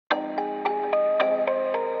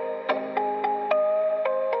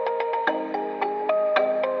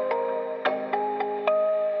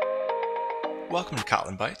Welcome to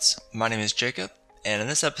KotlinBytes. My name is Jacob, and in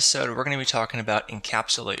this episode we're going to be talking about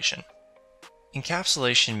encapsulation.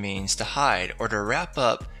 Encapsulation means to hide or to wrap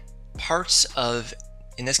up parts of,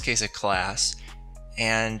 in this case, a class,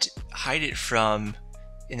 and hide it from,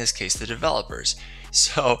 in this case, the developers.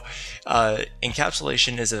 So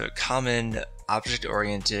encapsulation is a common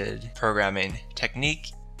object-oriented programming technique.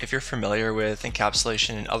 If you're familiar with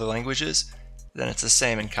encapsulation in other languages, then it's the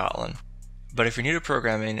same in Kotlin. But if you're new to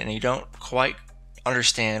programming and you don't quite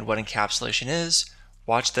understand what encapsulation is,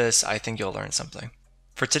 watch this. I think you'll learn something.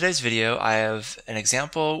 For today's video, I have an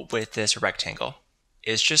example with this rectangle.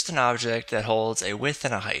 It's just an object that holds a width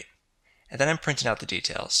and a height. And then I'm printing out the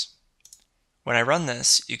details. When I run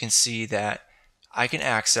this, you can see that I can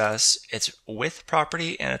access its width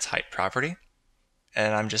property and its height property.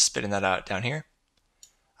 And I'm just spitting that out down here.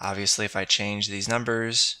 Obviously, if I change these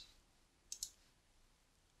numbers,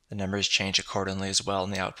 the numbers change accordingly as well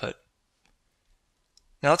in the output.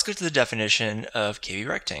 Now let's go to the definition of KB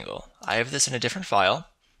rectangle. I have this in a different file,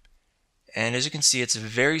 and as you can see, it's a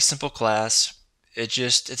very simple class. It's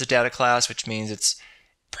a data class, which means its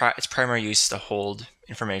primary use is to hold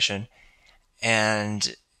information,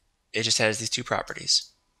 and it just has these two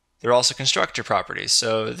properties. They're also constructor properties,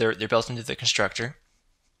 so they're built into the constructor.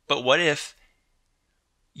 But what if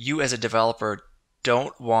you as a developer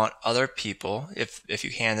don't want other people, if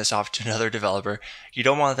you hand this off to another developer, you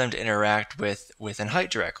don't want them to interact with width and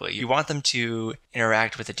height directly. You want them to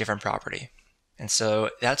interact with a different property. And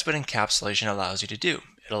so that's what encapsulation allows you to do.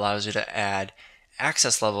 It allows you to add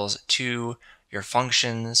access levels to your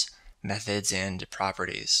functions, methods, and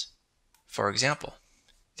properties. For example,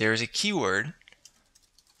 there's a keyword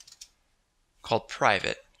called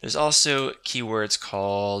private. There's also keywords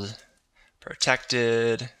called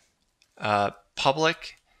protected,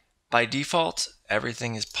 public. By default,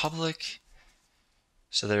 everything is public.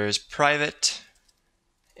 So there's private,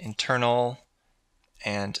 internal,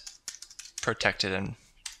 and protected and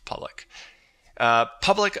public.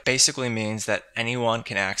 Public basically means that anyone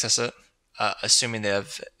can access it, assuming they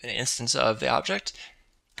have an instance of the object.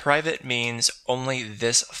 Private means only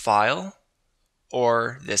this file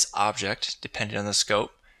or this object, depending on the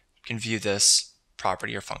scope, can view this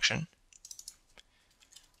property or function.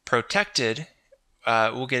 Protected,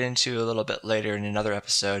 we'll get into a little bit later in another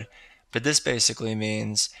episode, but this basically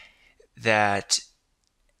means that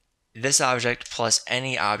this object plus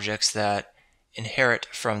any objects that inherit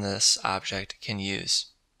from this object can use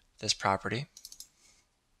this property.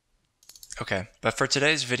 Okay, but for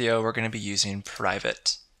today's video, we're going to be using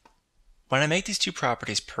private. When I make these two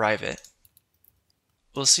properties private,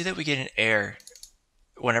 we'll see that we get an error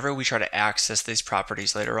whenever we try to access these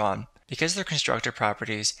properties later on. Because they're constructor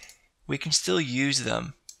properties, we can still use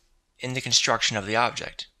them in the construction of the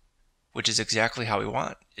object, which is exactly how we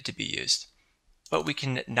want it to be used. But we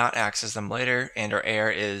can not access them later, and our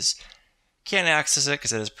error is can't access it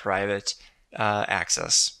because it is private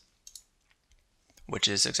access, which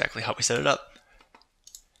is exactly how we set it up.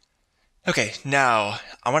 Okay, now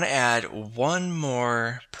I want to add one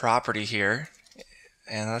more property here,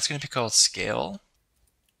 and that's going to be called scale.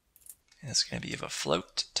 And it's going to be of a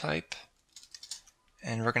float type.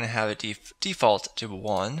 And we're going to have it default to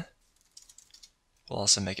 1. We'll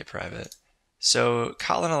also make it private. So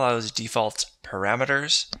Kotlin allows default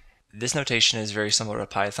parameters. This notation is very similar to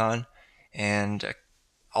Python and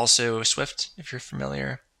also Swift, if you're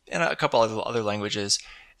familiar, and a couple of other languages.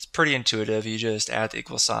 It's pretty intuitive. You just add the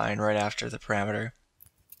equal sign right after the parameter.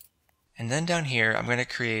 And then down here, I'm going to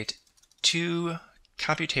create two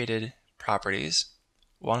computated properties.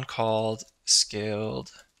 One called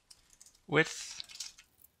scaled width.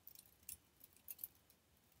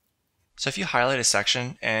 So if you highlight a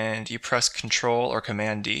section and you press Control or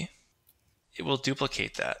Command D, it will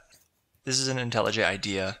duplicate that. This is an IntelliJ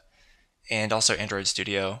IDEA and also Android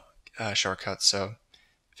Studio shortcut, so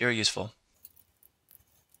very useful.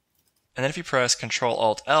 And then if you press Control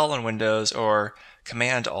Alt L on Windows or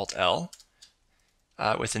Command Alt L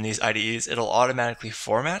within these IDEs, it'll automatically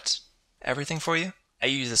format everything for you. I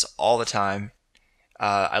use this all the time.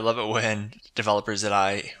 I love it when developers that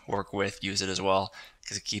I work with use it as well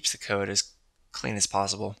because it keeps the code as clean as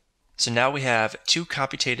possible. So now we have two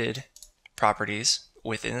computated properties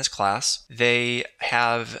within this class. They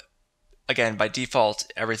have, again, by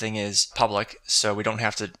default, everything is public, so we don't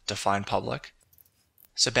have to define public.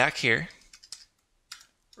 So back here,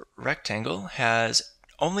 rectangle has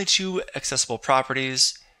only two accessible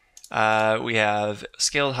properties. We have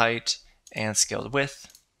scaled height and scaled width.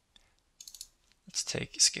 Let's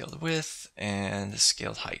take scaled width and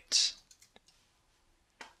scaled height.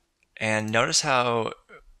 And notice how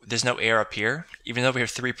there's no error up here. Even though we have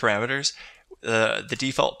 3 parameters, the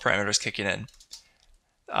default parameter is kicking in.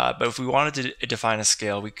 But if we wanted to define a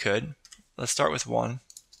scale, we could. Let's start with 1.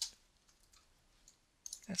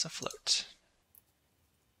 It's a float.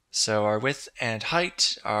 So our width and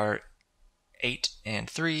height are 8 and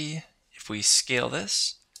 3. If we scale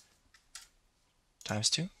this, times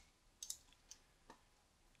 2.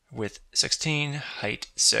 Width 16, height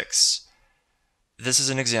 6. This is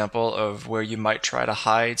an example of where you might try to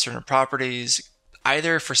hide certain properties,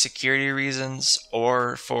 either for security reasons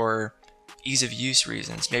or for ease of use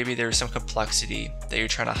reasons. Maybe there's some complexity that you're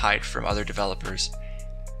trying to hide from other developers.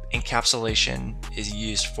 Encapsulation is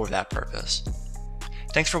used for that purpose.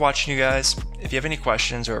 Thanks for watching, you guys. If you have any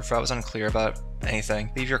questions or if I was unclear about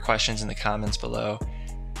anything, leave your questions in the comments below.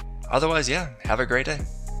 Otherwise, yeah, have a great day.